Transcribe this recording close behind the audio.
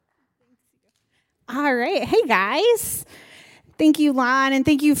All right. Hey, guys. Thank you, Lon, and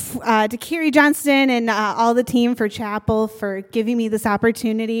thank you to Carrie Johnston and all the team for Chapel for giving me this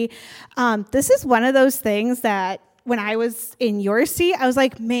opportunity. This is one of those things that when I was in your seat, I was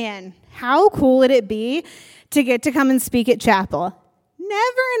like, man, how cool would it be to get to come and speak at Chapel?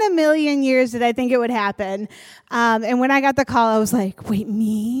 Never in a million years did I think it would happen. And when I got the call, I was like, wait,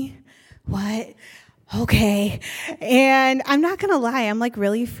 me? What? Okay. And I'm not going to lie, I'm like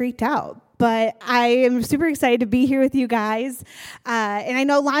really freaked out. But I am super excited to be here with you guys. And I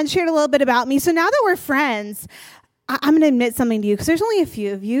know Lon shared a little bit about me. So now that we're friends, I'm going to admit something to you because there's only a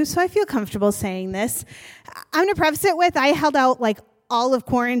few of you, so I feel comfortable saying this. I'm going to preface it with I held out like all of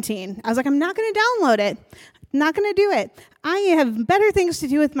quarantine. I was like, I'm not going to download it. I'm not going to do it. I have better things to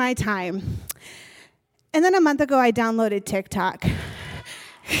do with my time. And then a month ago, I downloaded TikTok.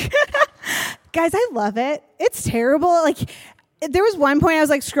 Guys, I love it. It's terrible. Like, there was one point I was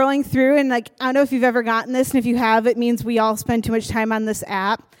like scrolling through and like, I don't know if you've ever gotten this, and if you have, it means we all spend too much time on this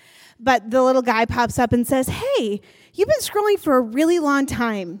app. But the little guy pops up and says, hey, you've been scrolling for a really long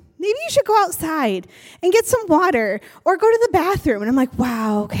time. Maybe you should go outside and get some water or go to the bathroom. And I'm like,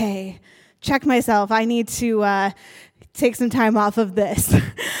 wow, okay, check myself. I need to take some time off of this.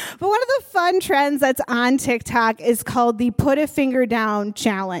 But one of the fun trends that's on TikTok is called the Put a Finger Down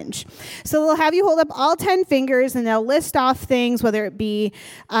Challenge. So they'll have you hold up all 10 fingers and they'll list off things, whether it be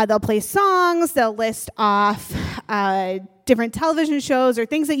they'll play songs, they'll list off different television shows or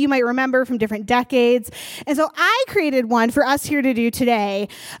things that you might remember from different decades. And so I created one for us here to do today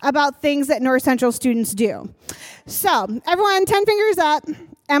about things that North Central students do. So everyone, 10 fingers up.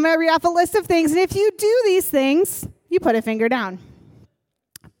 I'm going to read off a list of things. And if you do these things, you put a finger down.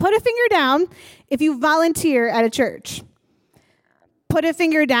 Put a finger down if you volunteer at a church. Put a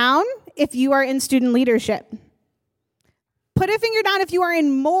finger down if you are in student leadership. Put a finger down if you are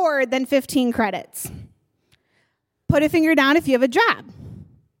in more than 15 credits. Put a finger down if you have a job.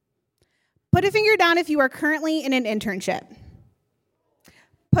 Put a finger down if you are currently in an internship.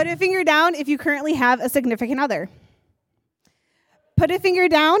 Put a finger down if you currently have a significant other. Put a finger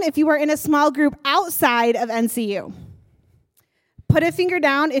down if you are in a small group outside of NCU. Put a finger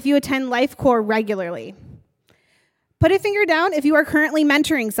down if you attend Life Corps regularly. Put a finger down if you are currently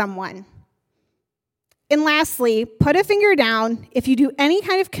mentoring someone. And lastly, put a finger down if you do any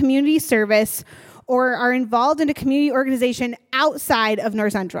kind of community service or are involved in a community organization outside of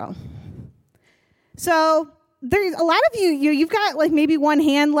North Central. So there's a lot of you've got like maybe one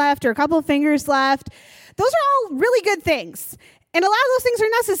hand left or a couple of fingers left. Those are all really good things. And a lot of those things are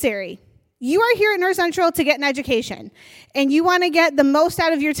necessary. You are here at North Central to get an education, and you want to get the most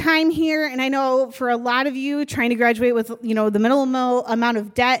out of your time here. And I know for a lot of you, trying to graduate with, the minimal amount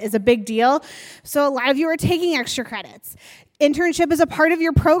of debt is a big deal. So a lot of you are taking extra credits. Internship is a part of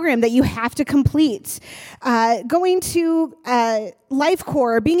your program that you have to complete. Going to Life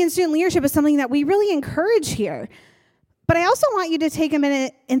Corps, being in student leadership is something that we really encourage here. But I also want you to take a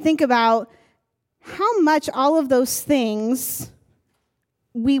minute and think about how much all of those things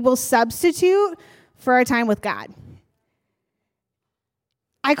we will substitute for our time with God.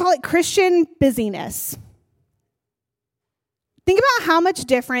 I call it Christian busyness. Think about how much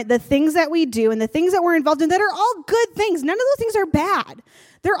different the things that we do and the things that we're involved in that are all good things. None of those things are bad.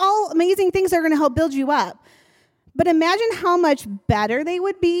 They're all amazing things that are going to help build you up. But imagine how much better they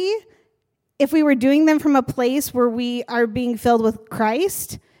would be if we were doing them from a place where we are being filled with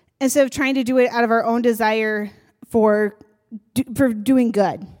Christ instead of trying to do it out of our own desire for doing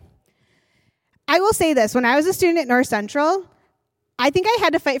good. I will say this. When I was a student at North Central, I think I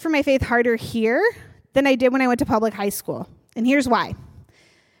had to fight for my faith harder here than I did when I went to public high school. And here's why.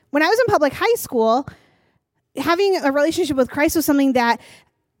 When I was in public high school, having a relationship with Christ was something that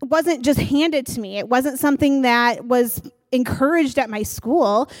wasn't just handed to me. It wasn't something that was encouraged at my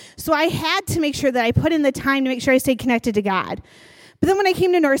school. So I had to make sure that I put in the time to make sure I stayed connected to God. But then when I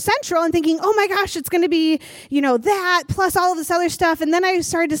came to North Central and thinking, oh my gosh, it's going to be, that plus all of this other stuff. And then I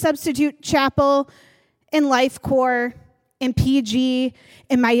started to substitute Chapel and Life Corps and PG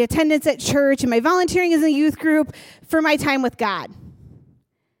and my attendance at church and my volunteering as a youth group for my time with God.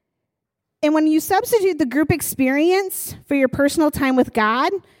 And when you substitute the group experience for your personal time with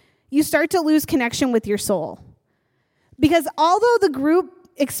God, you start to lose connection with your soul. Because although the group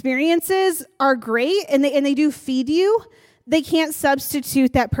experiences are great and they do feed you, they can't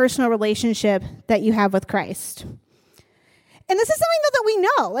substitute that personal relationship that you have with Christ. And this is something that we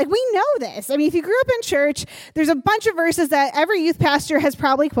know. Like, we know this. I mean, if you grew up in church, there's a bunch of verses that every youth pastor has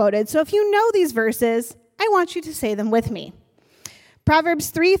probably quoted. So if you know these verses, I want you to say them with me.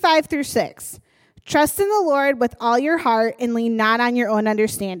 Proverbs 3:5-6. Trust in the Lord with all your heart and lean not on your own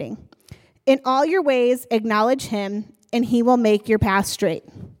understanding. In all your ways, acknowledge him, and he will make your path straight.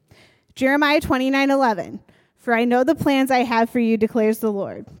 Jeremiah 29:11. For I know the plans I have for you, declares the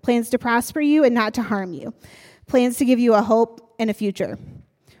Lord. Plans to prosper you and not to harm you. Plans to give you a hope and a future.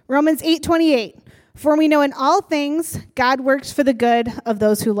 Romans 8:28. For we know in all things, God works for the good of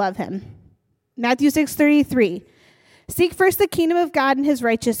those who love him. Matthew 6:33. Seek first the kingdom of God and his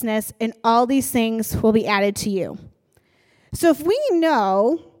righteousness, and all these things will be added to you. So if we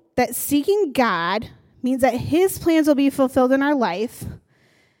know that seeking God means that his plans will be fulfilled in our life,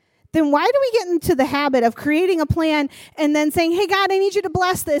 then why do we get into the habit of creating a plan and then saying, hey, God, I need you to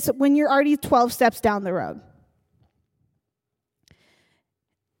bless this when you're already 12 steps down the road?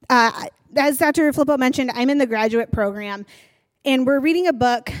 As Dr. Filippo mentioned, I'm in the graduate program, and we're reading a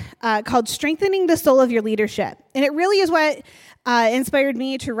book called Strengthening the Soul of Your Leadership. And it really is what inspired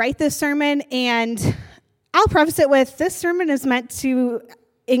me to write this sermon. And I'll preface it with, this sermon is meant to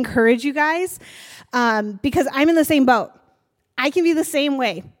encourage you guys because I'm in the same boat. I can be the same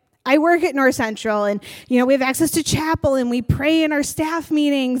way. I work at North Central, and we have access to chapel, and we pray in our staff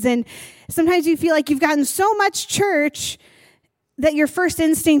meetings. And sometimes you feel like you've gotten so much church that your first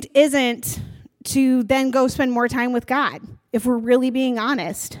instinct isn't to then go spend more time with God, if we're really being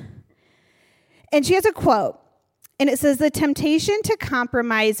honest. And she has a quote, and it says, the temptation to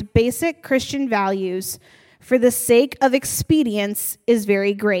compromise basic Christian values for the sake of expedience is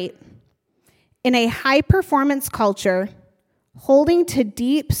very great. In a high-performance culture, holding to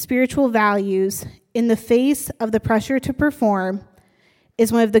deep spiritual values in the face of the pressure to perform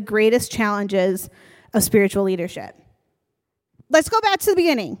is one of the greatest challenges of spiritual leadership. Let's go back to the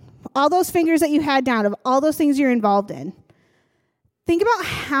beginning. All those fingers that you had down, of all those things you're involved in. Think about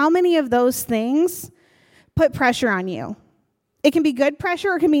how many of those things put pressure on you. It can be good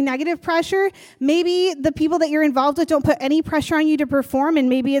pressure or it can be negative pressure. Maybe the people that you're involved with don't put any pressure on you to perform, and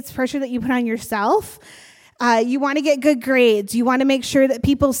maybe it's pressure that you put on yourself. You want to get good grades. You want to make sure that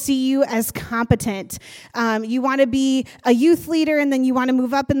people see you as competent. You want to be a youth leader, and then you want to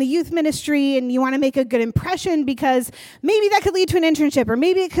move up in the youth ministry, and you want to make a good impression because maybe that could lead to an internship, or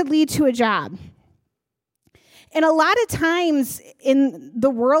maybe it could lead to a job. And a lot of times in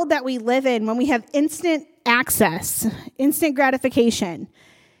the world that we live in, when we have instant access, instant gratification,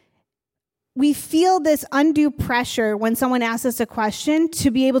 we feel this undue pressure when someone asks us a question to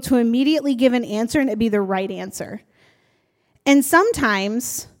be able to immediately give an answer and it be the right answer. And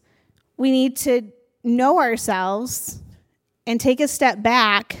sometimes we need to know ourselves and take a step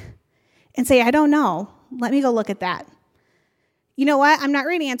back and say, I don't know. Let me go look at that. You know what? I'm not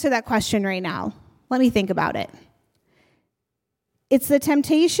ready to answer that question right now. Let me think about it. It's the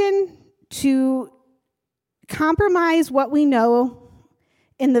temptation to compromise what we know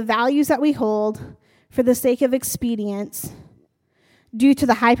in the values that we hold for the sake of expedience due to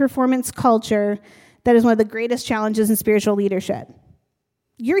the high-performance culture that is one of the greatest challenges in spiritual leadership.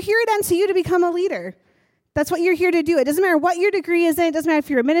 You're here at NCU to become a leader. That's what you're here to do. It doesn't matter what your degree is in. It doesn't matter if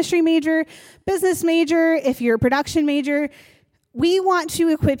you're a ministry major, business major, if you're a production major. We want to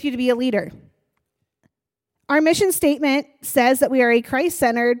equip you to be a leader. Our mission statement says that we are a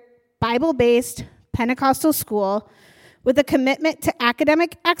Christ-centered, Bible-based Pentecostal school with a commitment to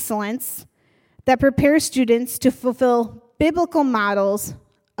academic excellence that prepares students to fulfill biblical models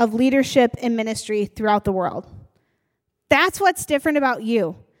of leadership and ministry throughout the world. That's what's different about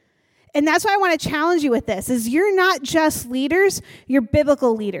you. And that's why I want to challenge you with this, is you're not just leaders, you're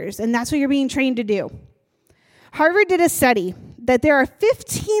biblical leaders, and that's what you're being trained to do. Harvard did a study that there are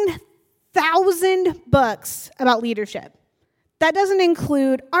 15,000 books about leadership. That doesn't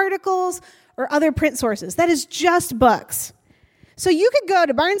include articles or other print sources. That is just books. So you could go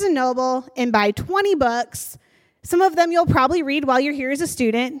to Barnes & Noble and buy 20 books. Some of them you'll probably read while you're here as a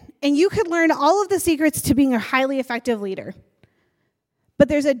student, and you could learn all of the secrets to being a highly effective leader. But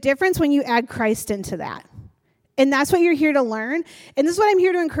there's a difference when you add Christ into that. And that's what you're here to learn. And this is what I'm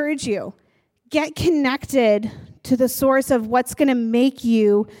here to encourage you. Get connected to the source of what's going to make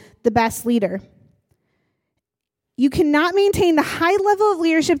you the best leader. You cannot maintain the high level of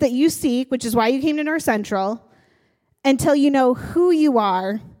leadership that you seek, which is why you came to North Central, until you know who you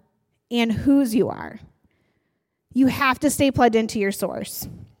are and whose you are. You have to stay plugged into your source.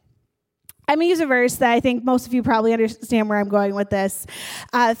 I'm going to use a verse that I think most of you probably understand where I'm going with this,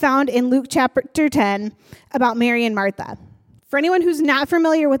 found in Luke chapter 10 about Mary and Martha. For anyone who's not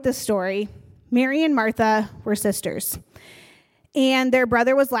familiar with this story, Mary and Martha were sisters, and their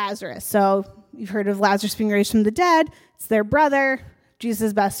brother was Lazarus. So you've heard of Lazarus being raised from the dead. It's their brother,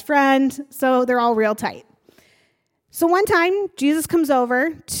 Jesus' best friend, so they're all real tight. So one time, Jesus comes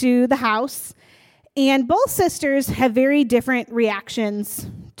over to the house, and both sisters have very different reactions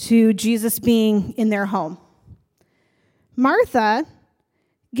to Jesus being in their home. Martha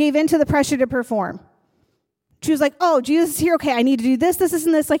gave in to the pressure to perform. She was like, oh, Jesus is here. Okay, I need to do this, this,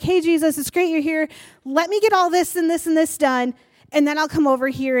 and this. Like, hey, Jesus, it's great you're here. Let me get all this and this and this done, and then I'll come over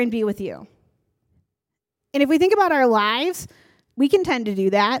here and be with you. And if we think about our lives, we can tend to do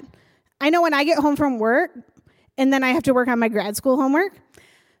that. I know when I get home from work, and then I have to work on my grad school homework,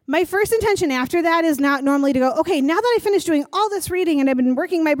 my first intention after that is not normally to go, okay, now that I finished doing all this reading and I've been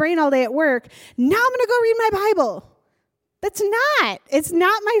working my brain all day at work, now I'm going to go read my Bible. It's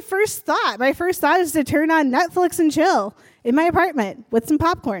not my first thought. My first thought is to turn on Netflix and chill in my apartment with some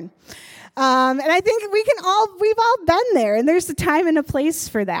popcorn. And I think we've all been there, and there's a time and a place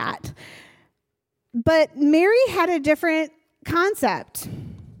for that. But Mary had a different concept.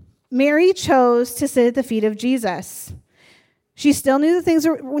 Mary chose to sit at the feet of Jesus. She still knew the things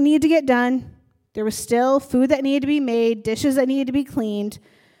that needed to get done. There was still food that needed to be made, dishes that needed to be cleaned.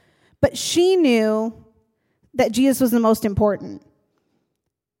 But she knew that Jesus was the most important.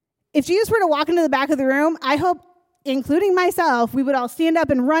 If Jesus were to walk into the back of the room, I hope, including myself, we would all stand up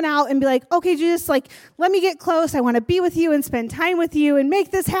and run out and be like, okay, Jesus, let me get close. I want to be with you and spend time with you and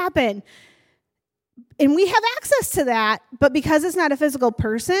make this happen. And we have access to that, but because it's not a physical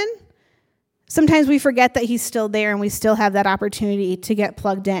person, sometimes we forget that he's still there and we still have that opportunity to get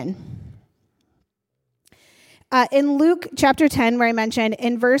plugged in. In Luke chapter 10, where I mentioned,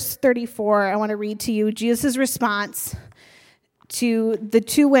 in verse 34, I want to read to you Jesus' response to the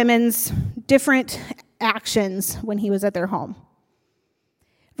two women's different actions when he was at their home.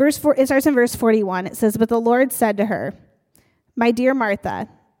 It starts in verse 41. It says, "But the Lord said to her, 'My dear Martha,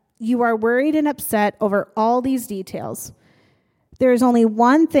 you are worried and upset over all these details. There is only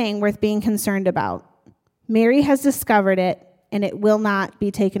one thing worth being concerned about. Mary has discovered it, and it will not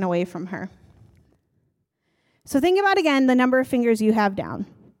be taken away from her.'" So think about, again, the number of fingers you have down.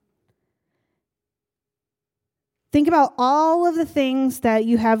 Think about all of the things that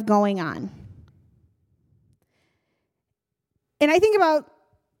you have going on. And I think about,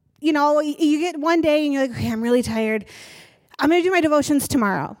 you get one day and you're like, okay, I'm really tired. I'm going to do my devotions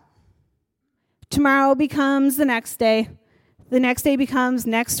tomorrow. Tomorrow becomes the next day. The next day becomes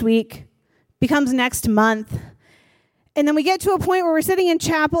next week, becomes next month. And then we get to a point where we're sitting in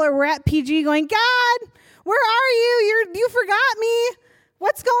chapel or we're at PG going, God, where are you? You forgot me.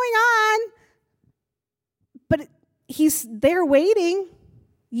 What's going on? But he's there waiting.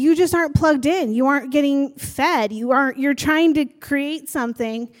 You just aren't plugged in. You aren't getting fed. You're trying to create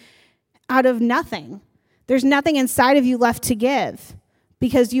something out of nothing. There's nothing inside of you left to give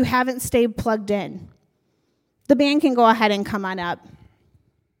because you haven't stayed plugged in. The band can go ahead and come on up.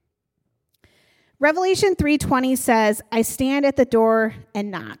 Revelation 3:20 says, "I stand at the door and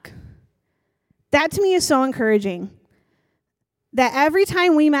knock." That to me is so encouraging. That every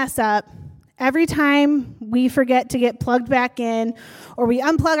time we mess up, every time we forget to get plugged back in, or we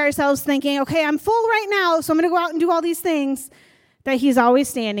unplug ourselves thinking, okay, I'm full right now, so I'm going to go out and do all these things, that he's always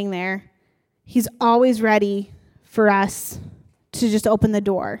standing there. He's always ready for us to just open the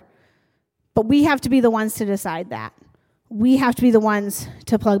door. But we have to be the ones to decide that. We have to be the ones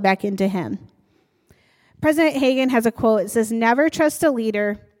to plug back into him. President Hagen has a quote. It says, "Never trust a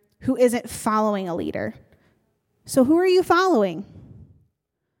leader who isn't following a leader." So who are you following?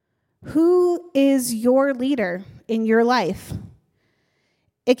 Who is your leader in your life?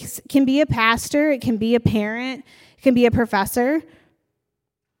 It can be a pastor, it can be a parent, it can be a professor,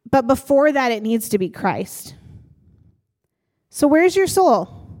 but before that, it needs to be Christ. So where's your soul?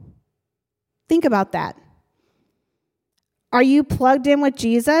 Think about that. Are you plugged in with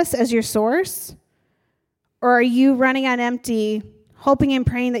Jesus as your source? Or are you running on empty, hoping and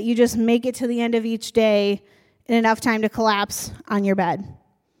praying that you just make it to the end of each day in enough time to collapse on your bed?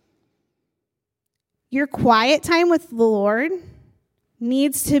 Your quiet time with the Lord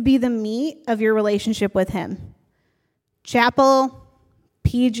needs to be the meat of your relationship with him. Chapel,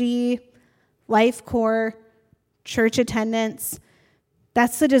 PG, Life Core, church attendance,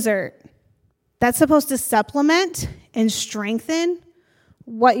 that's the dessert. That's supposed to supplement and strengthen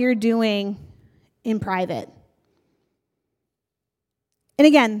what you're doing in private. And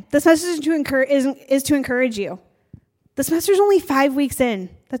again, this message is to encourage you. The semester's only 5 weeks in.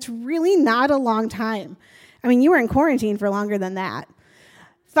 That's really not a long time. I mean, you were in quarantine for longer than that.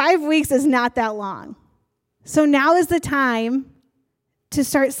 5 weeks is not that long. So now is the time to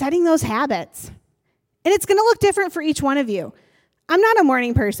start setting those habits. And it's going to look different for each one of you. I'm not a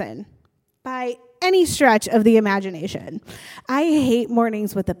morning person by any stretch of the imagination. I hate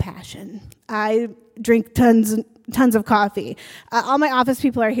mornings with a passion. I drink tons of coffee. All my office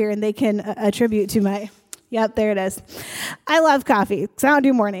people are here, and they can attribute to my Yep, there it is. I love coffee because I don't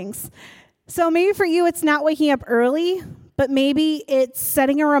do mornings. So maybe for you, it's not waking up early, but maybe it's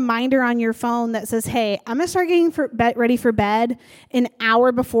setting a reminder on your phone that says, hey, I'm going to start getting ready for bed an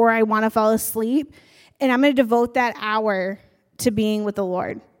hour before I want to fall asleep, and I'm going to devote that hour to being with the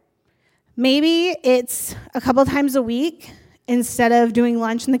Lord. Maybe it's a couple times a week. Instead of doing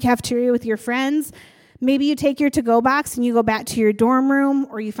lunch in the cafeteria with your friends, maybe you take your to-go box and you go back to your dorm room,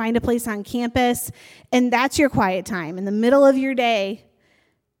 or you find a place on campus, and that's your quiet time in the middle of your day.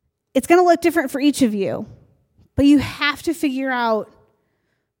 It's going to look different for each of you, but you have to figure out,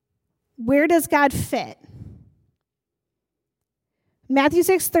 where does God fit? Matthew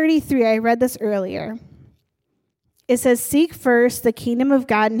 6:33, I read this earlier. It says, seek first the kingdom of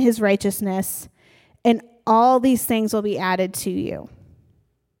God and his righteousness, and all these things will be added to you.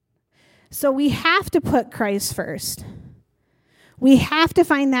 So we have to put Christ first. We have to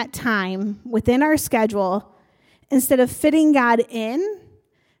find that time within our schedule, instead of fitting God in,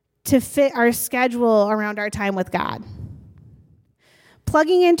 to fit our schedule around our time with God.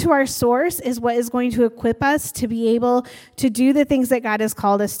 Plugging into our source is what is going to equip us to be able to do the things that God has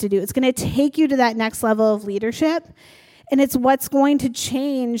called us to do. It's going to take you to that next level of leadership, and it's what's going to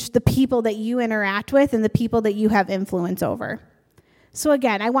change the people that you interact with and the people that you have influence over. So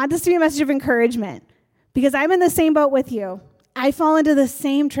again, I want this to be a message of encouragement, because I'm in the same boat with you. I fall into the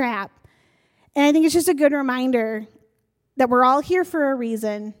same trap. And I think it's just a good reminder that we're all here for a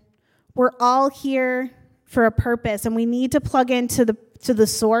reason. We're all here for a purpose, and we need to plug into the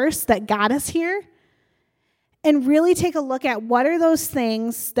source that got us here and really take a look at what are those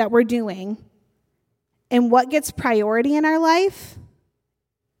things that we're doing and what gets priority in our life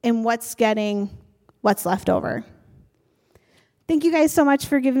and what's left over. Thank you guys so much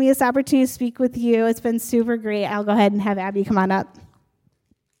for giving me this opportunity to speak with you. It's been super great. I'll go ahead and have Abby come on up.